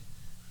pregnant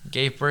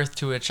gave birth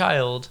to a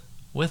child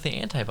with the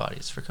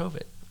antibodies for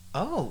COVID.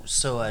 Oh,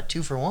 so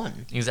 2 for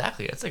 1.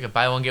 Exactly. It's like a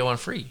buy one get one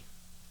free.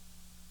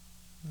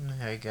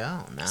 There you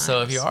go. Nice.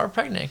 So if you are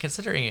pregnant and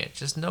considering it,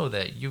 just know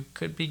that you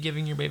could be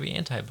giving your baby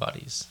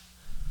antibodies,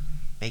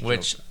 Make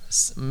which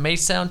it may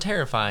sound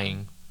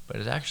terrifying, but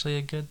is actually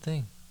a good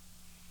thing.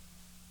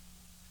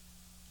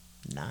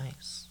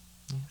 nice.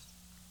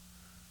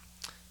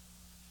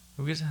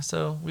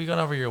 So we gone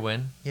over your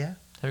win. Yeah.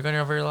 Have you gone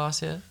over your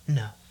loss yet?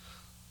 No.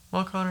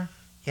 Well, Connor,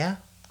 Yeah.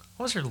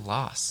 what was your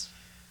loss?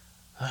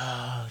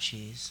 Oh,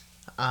 jeez.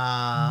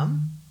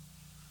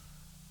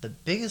 The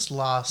biggest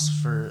loss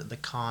for the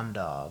con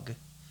dog.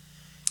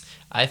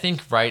 I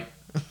think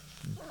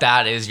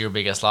that is your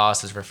biggest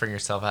loss, is referring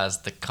yourself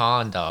as the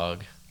con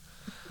dog.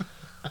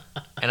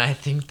 And I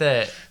think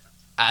that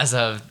as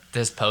of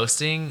this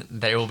posting,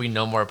 there will be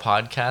no more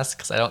podcasts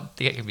because I don't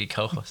think I can be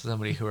co-host with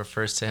somebody who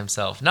refers to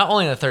himself not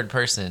only in the third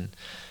person,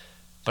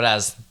 but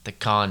as the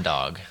con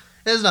dog.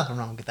 There's nothing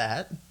wrong with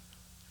that.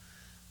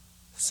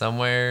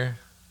 Somewhere,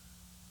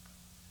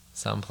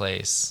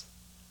 someplace,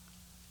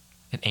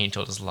 an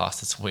angel just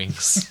lost its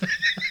wings.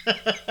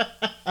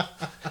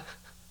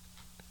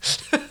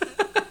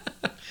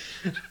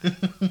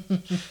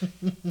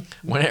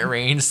 When it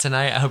rains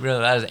tonight, I hope you know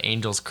that is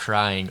angels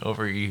crying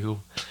over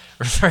you,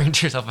 referring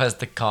to yourself as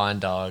the con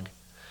dog.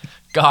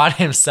 God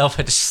himself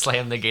had just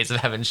slammed the gates of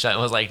heaven shut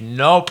and was like,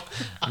 nope,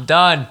 I'm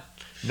done.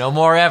 No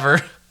more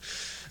ever.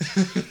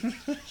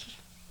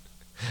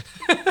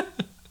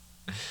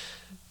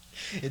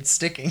 It's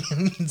sticking.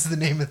 It's the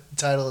name of the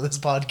title of this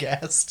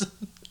podcast.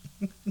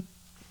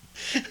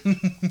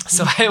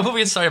 So I will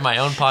be starting my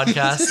own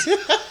podcast.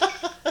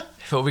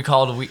 It will be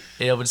called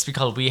it will just be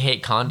called We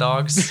Hate Con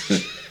Dogs.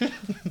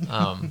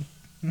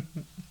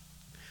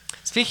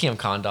 Speaking of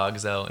con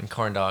dogs though, and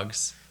corn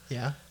dogs,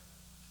 Yeah.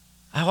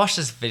 I watched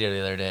this video the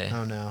other day,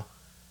 Oh no.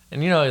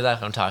 and you know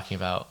exactly what I'm talking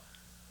about.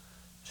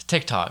 It's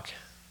TikTok.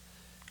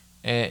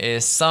 And it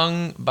is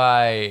sung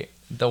by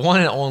the one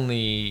and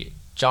only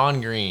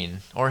John Green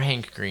or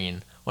Hank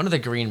Green, one of the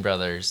Green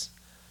brothers.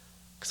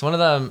 Because one of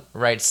them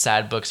writes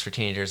sad books for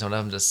teenagers, and one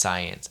of them does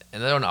science,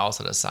 and the other one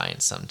also does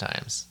science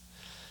sometimes.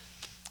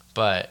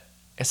 But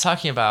it's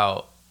talking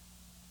about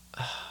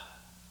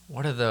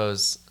what are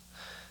those?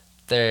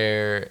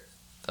 They're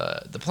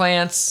the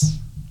plants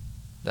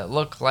that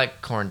look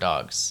like corn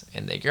dogs,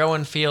 and they grow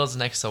in fields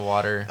next to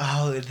water.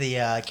 Oh,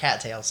 the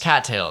cattails.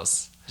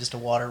 Cattails. Just a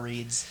water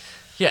reeds.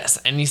 Yes,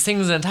 and he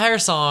sings an entire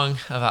song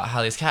about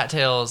how these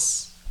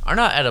cattails are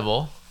not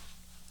edible,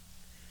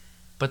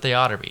 but they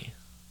ought to be.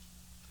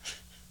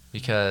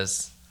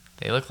 Because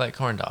they look like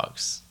corn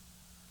dogs.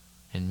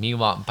 And me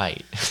want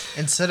bite.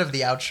 Instead of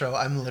the outro,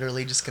 I'm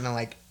literally just gonna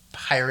like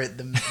pirate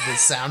the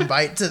sound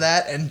bite to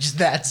that, and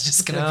that's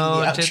just gonna be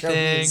the Don't you outro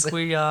think music.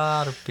 we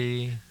ought to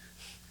be?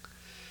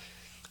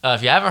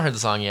 If you haven't heard the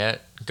song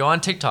yet, go on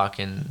TikTok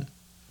and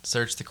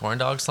search the corn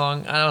dog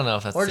song. I don't know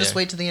if that's Or just there.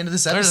 wait to the end of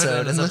this Or just wait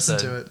episode till and this listen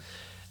episode. to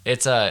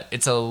it.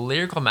 It's a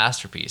lyrical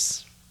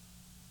masterpiece.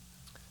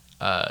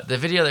 The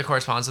video that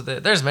corresponds with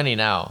it, there's many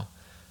now.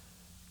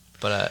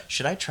 But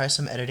Should I try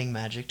some editing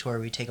magic to where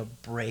we take a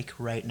break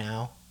right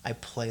now? I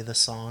play the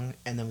song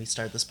and then we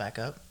start this back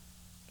up.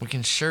 we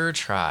can sure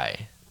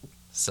try.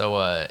 So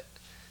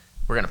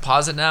we're gonna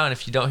pause it now, and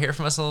if you don't hear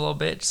from us in a little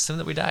bit, just assume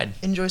that we died.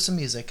 Enjoy some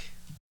music.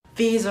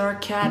 These are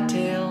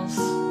cattails.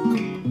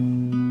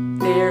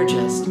 They're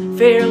just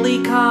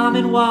fairly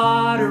common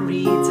water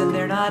reeds and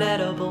they're not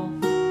edible.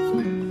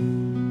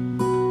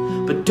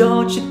 But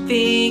don't you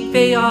think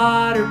they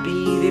ought to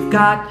be? They've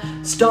got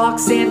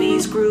stalks and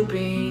these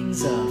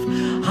groupings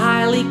of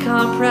highly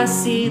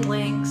compressed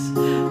seedlings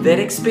that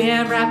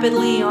expand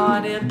rapidly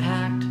on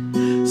impact.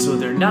 So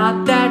they're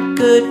not that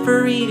good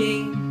for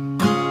eating.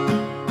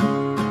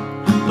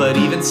 But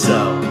even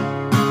so,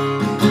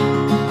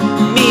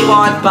 me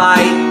want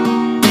bite.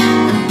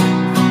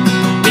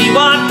 Me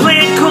want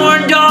plant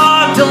corn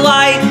dog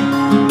delight.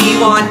 Me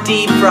want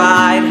deep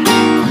fried.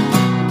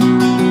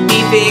 Me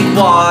think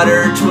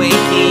water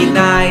Twinkie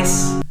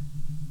nice.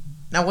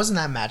 Now, wasn't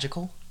that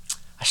magical?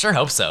 I sure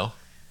hope so.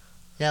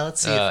 Yeah, let's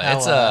see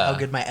It's how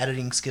good my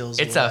editing skills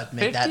It's will a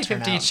make that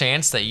turn 50-50 out.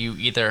 chance that you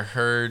either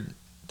heard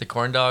the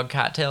Corn Dog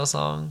Cattail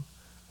song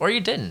or you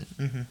didn't.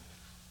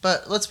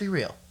 But let's be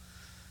real.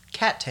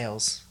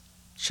 Cattails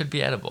Should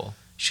be edible.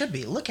 should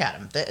be. Look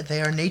at them.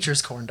 They are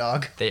nature's corn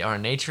dog. They are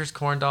nature's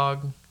corn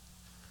dog.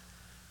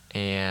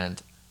 And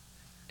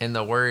in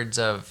the words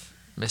of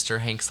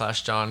Mr. Hank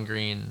 / John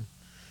Green,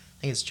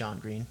 I think it's John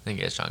Green. I think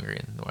it's John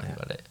Green, the one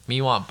about it. Me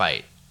want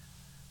bite.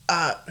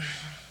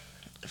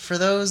 For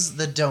those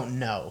that don't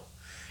know,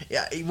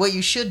 yeah, what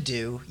you should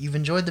do, you've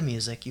enjoyed the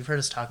music, you've heard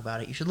us talk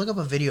about it, you should look up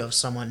a video of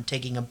someone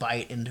taking a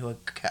bite into a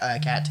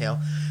cattail,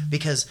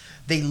 because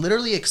they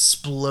literally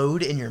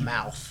explode in your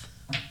mouth.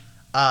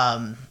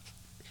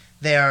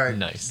 They are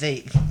Nice.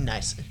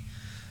 Nice.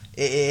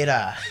 Damn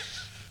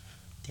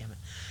it.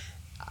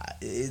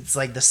 It's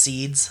like the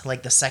seeds,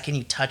 like the second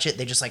you touch it,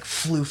 they just like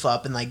floof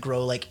up and like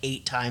grow like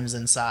 8 times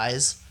in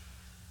size.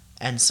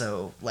 And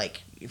so,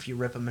 like, if you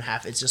rip them in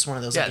half, it's just one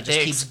of those, Yeah, like, it just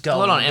they keeps explode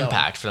going. on and going.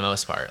 impact for the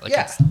most part. Like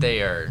Yeah.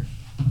 they are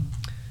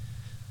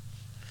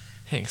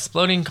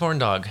exploding corn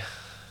dog,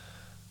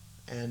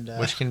 And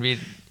which can be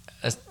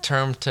a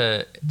term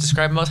to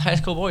describe most high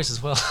school boys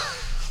as well.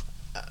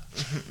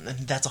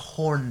 that's a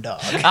horn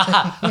dog.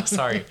 I'm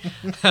sorry.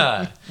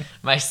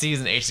 My C's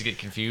and H's get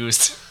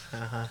confused.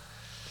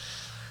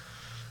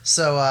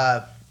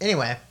 So,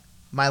 anyway,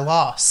 my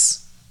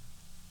loss.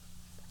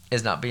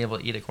 Is not being able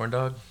to eat a corn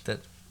dog that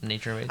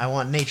nature made. I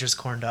want nature's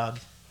corn dog.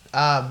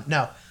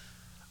 No.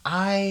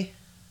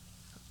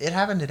 It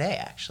happened today,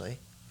 actually.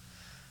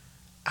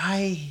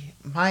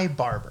 My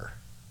barber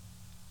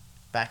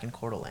back in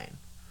Coeur d'Alene,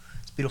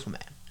 it's a beautiful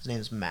man. His name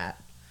is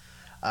Matt.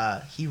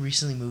 He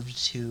recently moved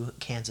to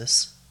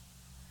Kansas.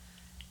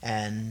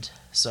 And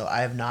so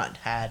I have not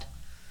had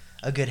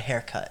a good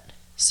haircut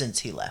since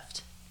he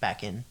left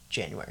back in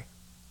January.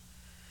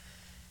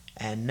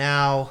 And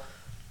now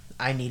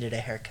I needed a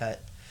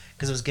haircut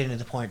because it was getting to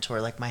the point to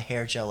where like my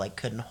hair gel like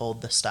couldn't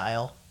hold the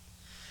style.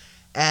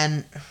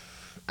 And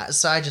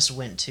so I just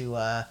went to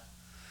a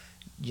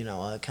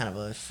kind of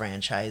a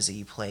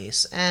franchisee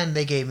place, and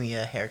they gave me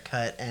a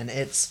haircut, and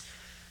it's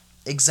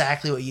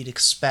exactly what you'd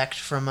expect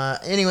from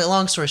anyway,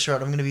 long story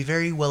short, I'm going to be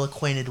very well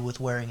acquainted with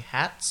wearing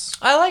hats.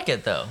 I like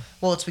it though.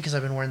 Well, it's because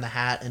I've been wearing the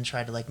hat and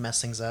tried to like mess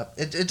things up.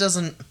 It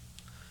doesn't.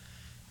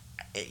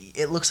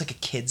 It looks like a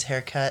kid's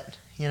haircut,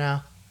 you know.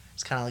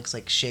 It's kind of looks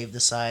like shave the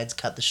sides,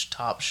 cut the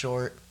top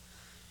short,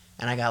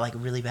 and I got like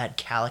really bad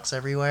calyx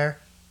everywhere,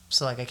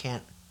 so like I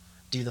can't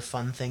do the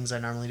fun things I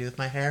normally do with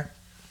my hair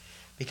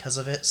because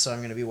of it. So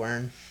I'm gonna be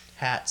wearing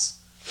hats,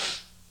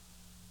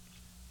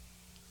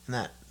 and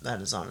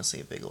that is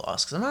honestly a big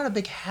loss because I'm not a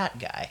big hat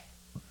guy.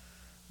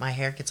 My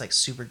hair gets like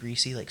super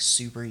greasy, like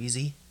super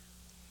easy,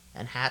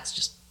 and hats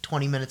just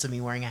 20 minutes of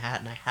me wearing a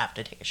hat and I have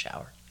to take a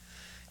shower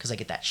because I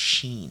get that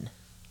sheen.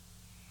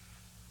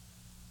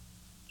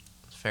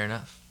 Fair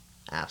enough.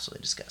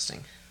 Absolutely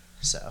disgusting.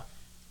 So,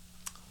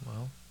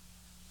 Well,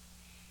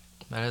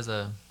 that is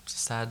a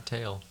sad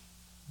tale.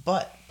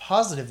 but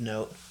positive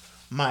note,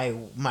 my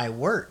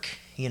work,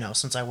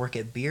 since I work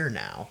at Beer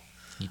now,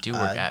 You do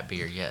work at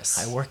beer, yes.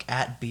 I work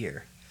at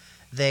Beer.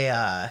 They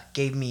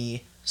gave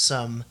me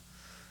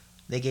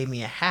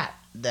a hat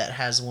that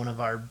has one of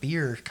our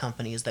beer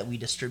companies that we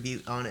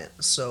distribute on it,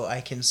 so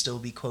I can still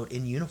be quote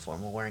in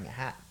uniform while wearing a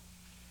hat.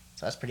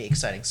 So that's pretty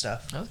exciting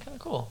stuff. That was kind of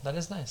cool. That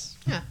is nice.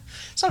 Yeah,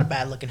 it's not a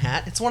bad looking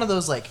hat. It's one of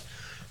those like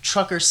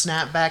trucker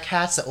snapback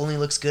hats that only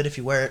looks good if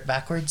you wear it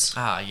backwards.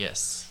 Ah,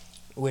 yes.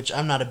 Which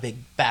I'm not a big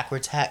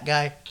backwards hat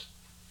guy,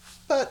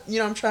 but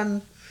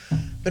I'm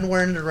been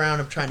wearing it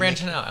around. I'm trying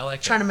Branching out, I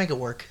like trying it. to make it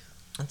work.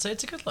 I'd say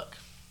it's a good look.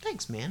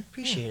 Thanks, man.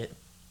 Appreciate it.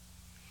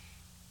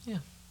 I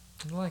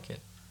like it.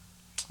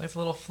 I like the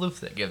little floof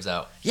that gives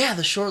out. Yeah,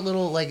 the short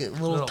little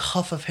Little-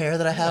 tuft of hair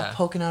that I have Yeah.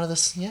 poking out of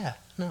this. Yeah,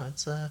 no,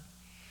 it's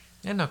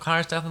Yeah, no,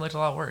 Connor's definitely looked a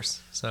lot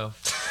worse. So,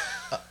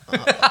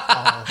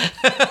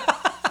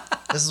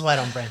 this is why I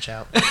don't branch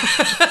out.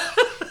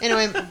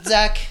 Anyway,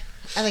 Zach,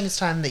 I think it's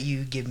time that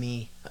you give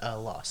me a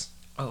loss.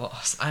 a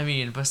loss. I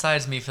mean,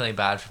 besides me feeling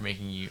bad for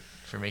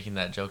making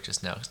that joke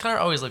just now, because Connor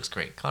always looks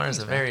great. Connor's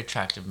Thanks, a very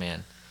attractive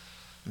man.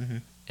 Mm-hmm.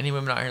 Any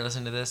women out here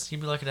listening to this,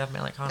 you'd be lucky to have a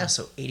man like Connor. Yeah,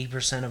 so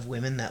 80% of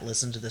women that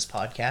listen to this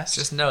podcast.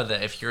 Just know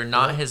that if you're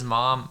not Yeah. his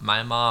mom,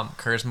 my mom,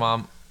 Kerr's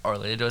mom, or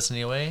related to us in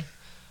any way,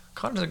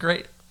 Connor's a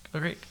great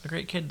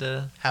kid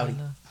to. Howdy.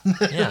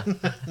 Yeah.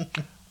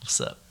 What's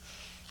up?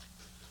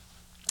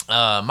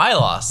 My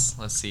loss.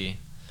 Let's see.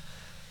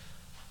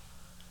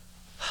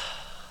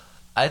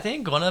 I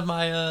think one of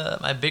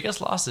my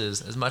biggest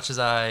losses, as much as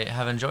I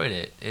have enjoyed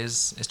it,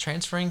 is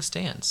transferring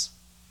stands.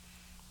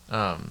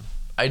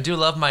 I do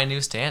love my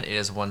new stand. It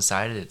is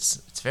one-sided.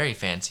 It's very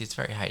fancy. It's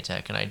very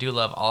high-tech, and I do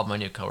love all of my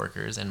new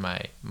coworkers and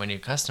my new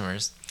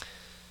customers.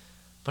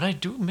 But I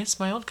do miss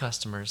my old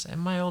customers and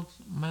my old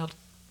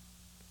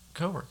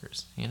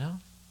coworkers.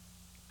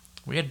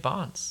 We had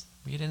bonds.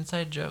 We had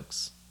inside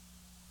jokes.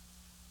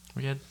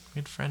 We had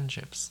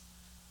friendships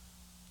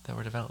that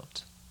were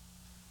developed.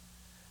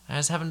 I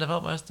just haven't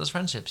developed those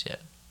friendships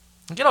yet.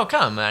 Like, it'll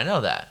come, I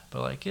know that,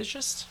 but like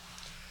it's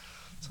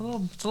a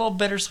little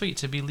bittersweet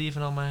to be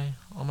leaving all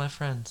my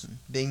friends.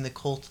 Being the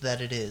cult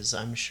that it is,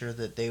 I'm sure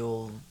that they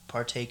will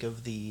partake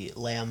of the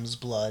lamb's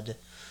blood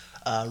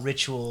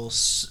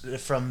rituals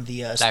from the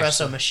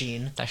espresso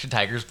machine. It's actually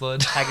tiger's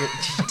blood. Tiger's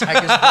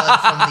blood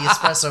from the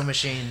espresso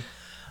machine,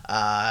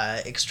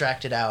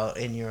 extracted out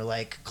in your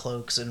like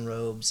cloaks and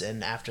robes,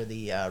 and after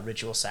the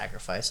ritual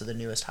sacrifice of the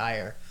newest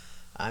hire,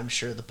 I'm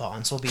sure the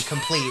bonds will be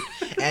complete,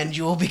 and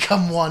you will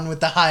become one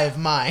with the hive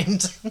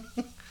mind.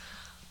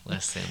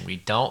 Listen, we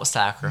don't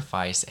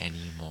sacrifice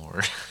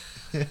anymore.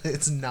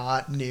 It's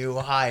not new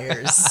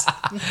hires.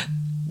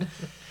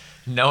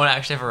 No one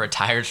actually ever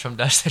retires from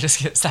Dutch. They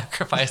just get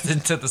sacrificed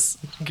into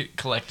the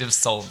collective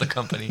soul of the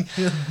company.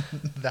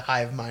 The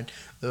hive mind,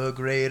 the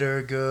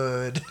greater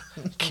good.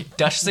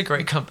 Dutch is a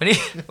great company.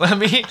 Let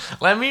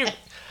me.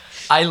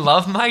 I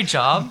love my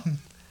job.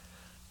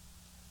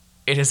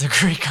 It is a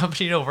great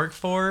company to work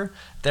for.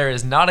 There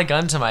is not a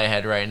gun to my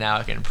head right now.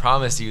 I can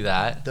promise you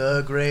that.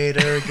 The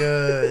greater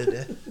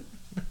good.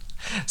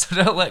 So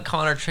don't let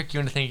Connor trick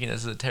you into thinking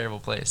this is a terrible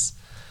place.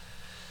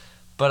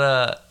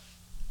 But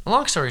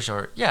long story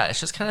short, yeah, it's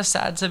just kind of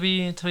sad to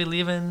be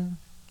leaving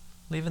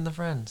the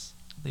friends,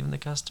 leaving the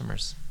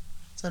customers.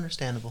 It's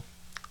understandable.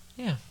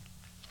 Yeah.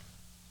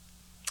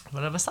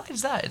 But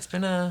besides that, it's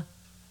been an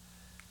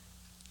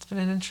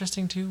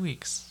interesting 2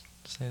 weeks,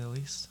 to say the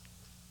least.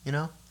 You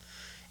know?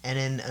 And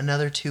in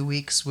another 2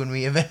 weeks, when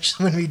we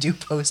do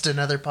post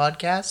another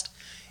podcast,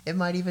 it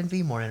might even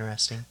be more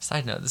interesting.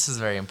 Side note, this is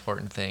a very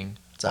important thing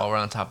while we're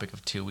on the topic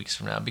of 2 weeks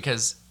from now,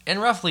 because in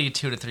roughly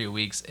 2 to 3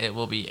 weeks, it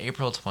will be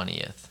April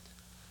 20th,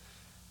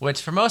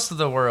 which for most of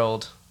the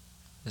world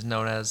is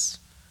known as...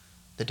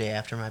 The day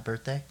after my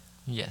birthday?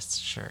 Yes,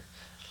 sure.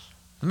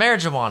 The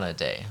Marijuana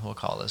Day, we'll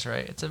call this,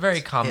 right? It's a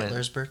very common...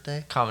 Hitler's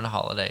birthday? Common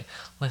holiday.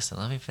 Listen,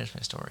 let me finish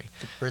my story.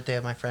 The birthday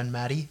of my friend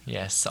Maddie?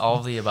 Yes, all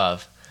of the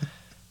above.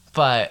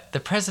 But the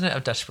president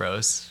of Dutch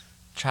Bros,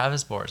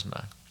 Travis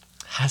Boersma,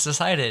 has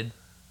decided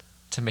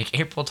to make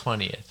April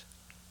 20th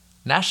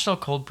National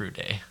Cold Brew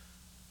Day.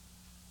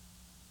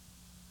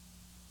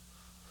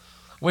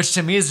 Which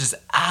to me is just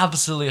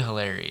absolutely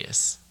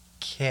hilarious.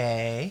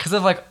 Okay. Because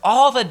of like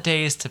all the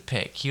days to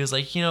pick. He was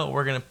like, you know what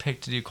we're going to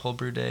pick to do Cold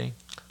Brew Day?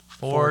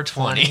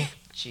 420.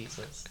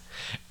 Jesus.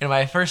 And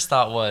my first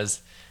thought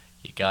was,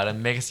 you got to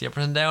mix the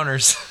uppers and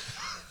downers.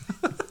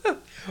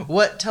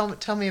 What?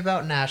 Tell me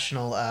about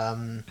National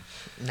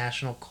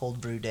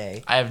Cold Brew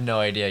Day. I have no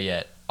idea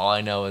yet. All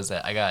I know is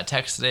that I got a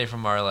text today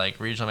from our like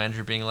regional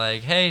manager being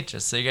like, "Hey,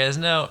 just so you guys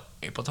know,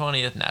 April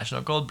 20th,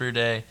 National Cold Brew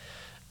Day.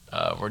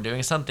 We're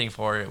doing something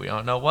for it. We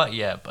don't know what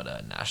yet,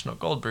 but National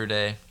Cold Brew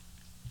Day."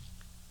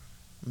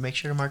 Make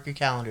sure to mark your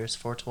calendars.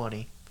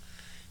 420,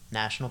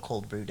 National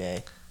Cold Brew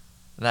Day.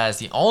 That is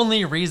the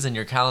only reason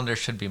your calendar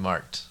should be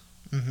marked.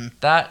 Mm-hmm.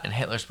 That and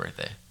Hitler's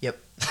birthday. Yep.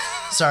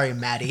 Sorry,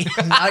 Maddie.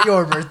 Not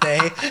your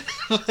birthday.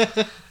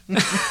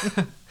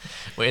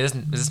 Wait, is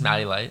this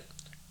Maddie Light?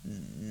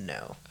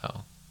 No.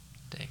 Oh,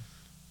 dang.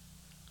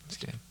 Just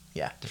kidding.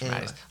 Yeah. Different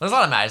Anyway. Maddies. There's a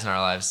lot of Maddies in our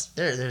lives.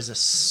 There's a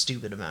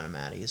stupid amount of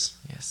Maddies.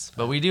 Yes.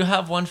 But we do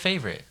have one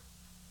favorite.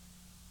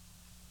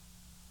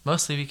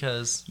 Mostly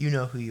because You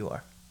know who you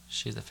are.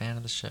 she's a fan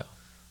of the show.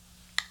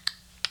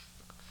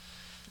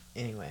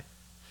 Anyway.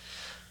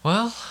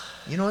 Well,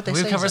 You know what they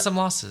say? we've covered Zach? some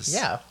losses.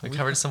 Yeah, We we-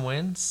 covered some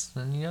wins.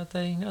 And you know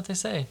what they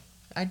say.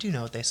 I do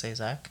know what they say,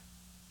 Zach.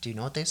 Do you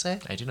know what they say?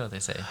 I do know what they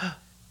say.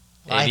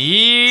 Life- It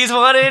is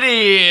what it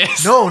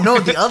is. No,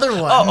 the other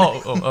one.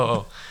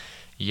 Oh.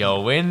 You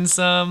win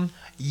some.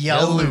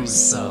 You lose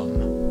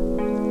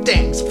some.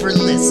 Thanks for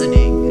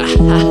listening. Epic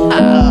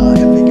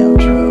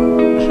outro.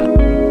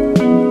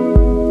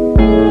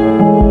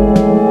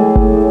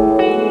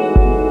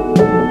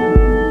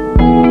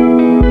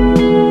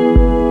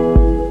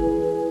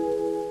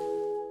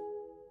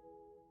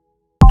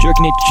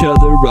 Jerking each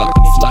other off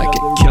like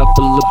a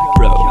couple of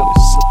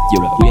bros. You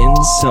win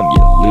some,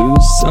 you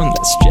lose some,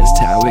 that's